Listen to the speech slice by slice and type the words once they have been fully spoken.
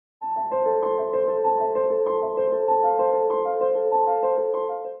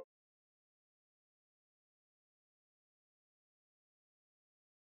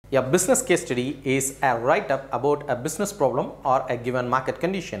A business case study is a write-up about a business problem or a given market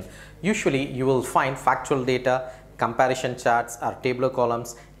condition. Usually, you will find factual data, comparison charts or tabular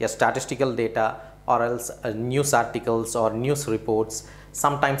columns, a statistical data, or else news articles or news reports,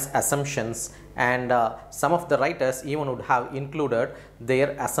 sometimes assumptions, and some of the writers even would have included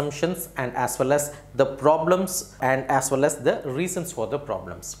their assumptions and as well as the problems and as well as the reasons for the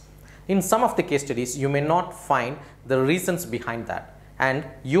problems. In some of the case studies, you may not find the reasons behind that, and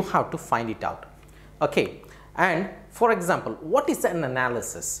you have to find it out. Okay, and for example, what is an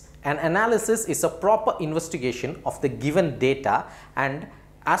analysis? An analysis is a proper investigation of the given data, and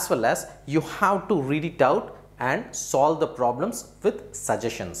as well as you have to read it out and solve the problems with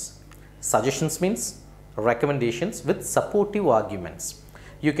suggestions. Suggestions means recommendations with supportive arguments.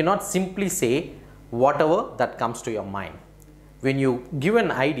 You cannot simply say whatever that comes to your mind. When you give an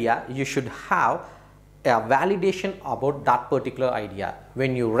idea, you should have a validation about that particular idea.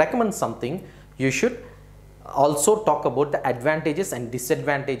 When you recommend something, you should also talk about the advantages and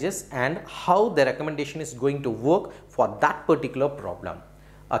disadvantages and how the recommendation is going to work for that particular problem.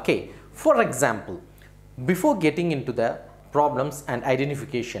 Okay, for example, before getting into the problems and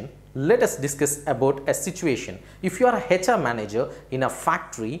identification, let us discuss about a situation. If you are a HR manager in a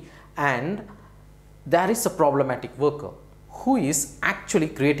factory and there is a problematic worker who is actually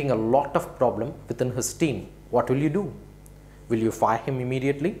creating a lot of problem within his team, what will you do? Will you fire him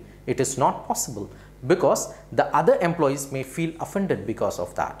immediately? It is not possible, because the other employees may feel offended because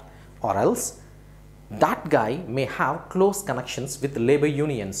of that, or else that guy may have close connections with labor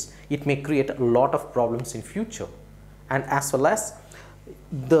unions. It may create a lot of problems in future, and as well as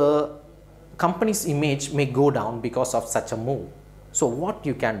the company's image may go down because of such a move. So what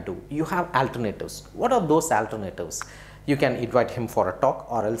you can do? You have alternatives. What are those alternatives? You can invite him for a talk,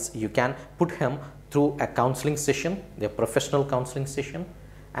 or else you can put him through a counseling session, a professional counseling session,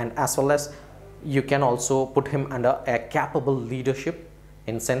 and as well as you can also put him under a capable leadership,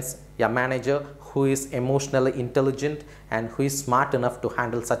 in sense a manager who is emotionally intelligent and who is smart enough to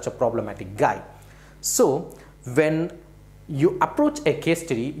handle such a problematic guy. So when you approach a case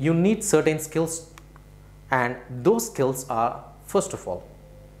study, you need certain skills, and those skills are, first of all,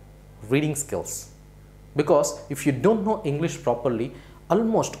 reading skills. Because if you don't know English properly,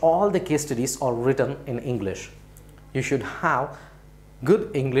 almost all the case studies are written in English. You should have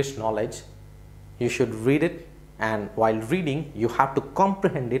good English knowledge. You should read it, and while reading, you have to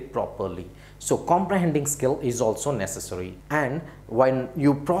comprehend it properly. So comprehending skill is also necessary. And when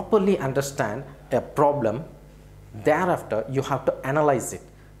you properly understand a problem, thereafter you have to analyze it.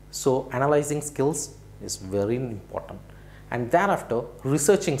 So analyzing skills is very important. And thereafter,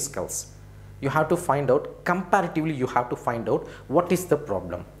 researching skills. You have to find out, comparatively you have to find out what is the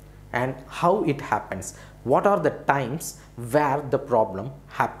problem and how it happens. What are the times where the problem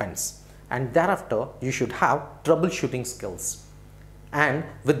happens? And thereafter, you should have troubleshooting skills. And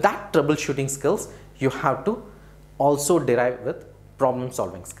with that troubleshooting skills, you have to also derive with problem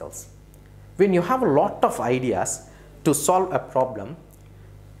solving skills. When you have a lot of ideas to solve a problem,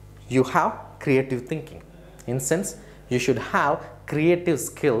 you have creative thinking. In sense, you should have creative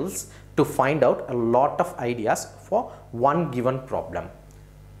skills to find out a lot of ideas for one given problem.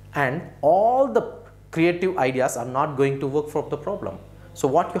 And all the creative ideas are not going to work for the problem. So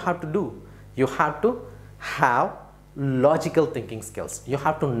what you have to do? You have to have logical thinking skills. You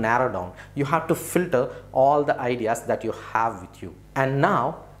have to narrow down. You have to filter all the ideas that you have with you. And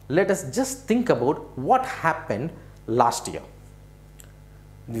now let us just think about what happened last year.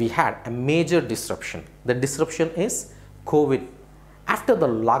 We had a major disruption. The disruption is COVID. After the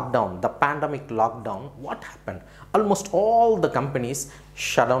lockdown, the pandemic lockdown, what happened? Almost all the companies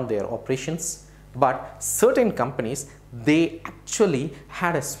shut down their operations, but certain companies, they actually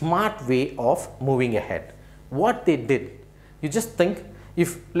had a smart way of moving ahead. What they did, you just think,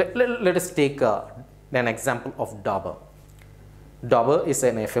 if let us take an example of Dabur. Dabur is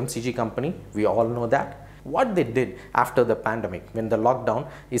an FMCG company, we all know that. What they did after the pandemic, when the lockdown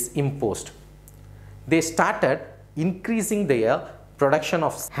is imposed, they started increasing their production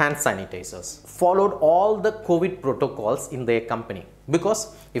of hand sanitizers, followed all the COVID protocols in their company,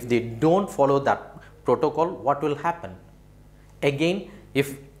 because if they don't follow that protocol, what will happen? Again,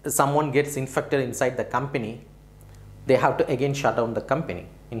 if someone gets infected inside the company, they have to again shut down the company,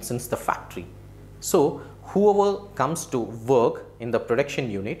 in sense the factory. So whoever comes to work in the production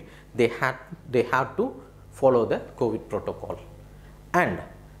unit, they have to follow the COVID protocol. And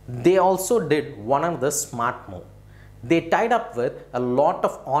they also did one of the smart move. They tied up with a lot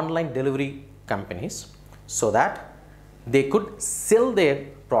of online delivery companies so that they could sell their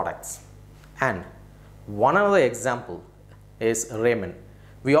products. And one other example is Raymond.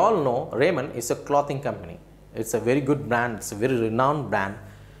 We all know Raymond is a clothing company. It's a very good brand, it's a very renowned brand.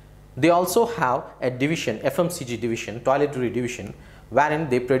 They also have a division, FMCG division, toiletry division, wherein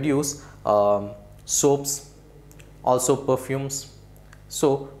they produce soaps, also perfumes.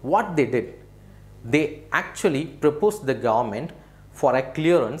 So what they did, they actually proposed the government for a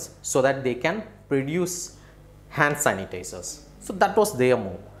clearance so that they can produce hand sanitizers. So that was their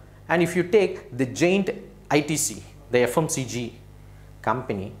move. And if you take the giant ITC, the FMCG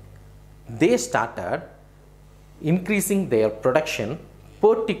company, they started increasing their production,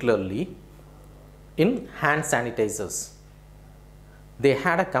 particularly in hand sanitizers. They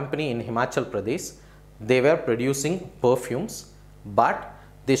had a company in Himachal Pradesh. They were producing perfumes, but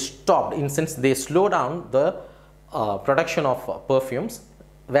they stopped, in sense they slowed down the production of perfumes,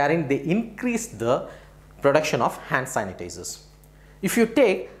 wherein they increased the production of hand sanitizers. If you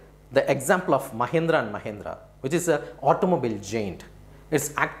take the example of Mahindra and Mahindra, which is an automobile giant,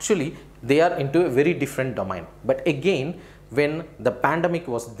 it's actually, they are into a very different domain. But again, when the pandemic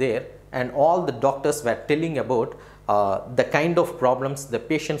was there and all the doctors were telling about the kind of problems the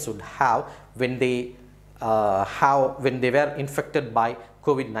patients would have when they were infected by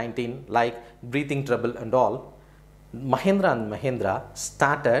COVID-19, like breathing trouble and all, Mahindra and Mahindra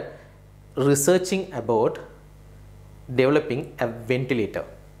started researching about developing a ventilator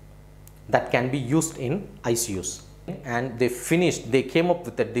that can be used in ICUs. And they came up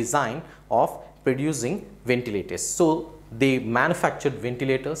with a design of producing ventilators. So they manufactured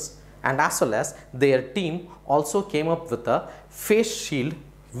ventilators, and as well as their team also came up with a face shield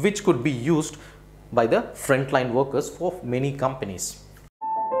which could be used by the frontline workers for many companies.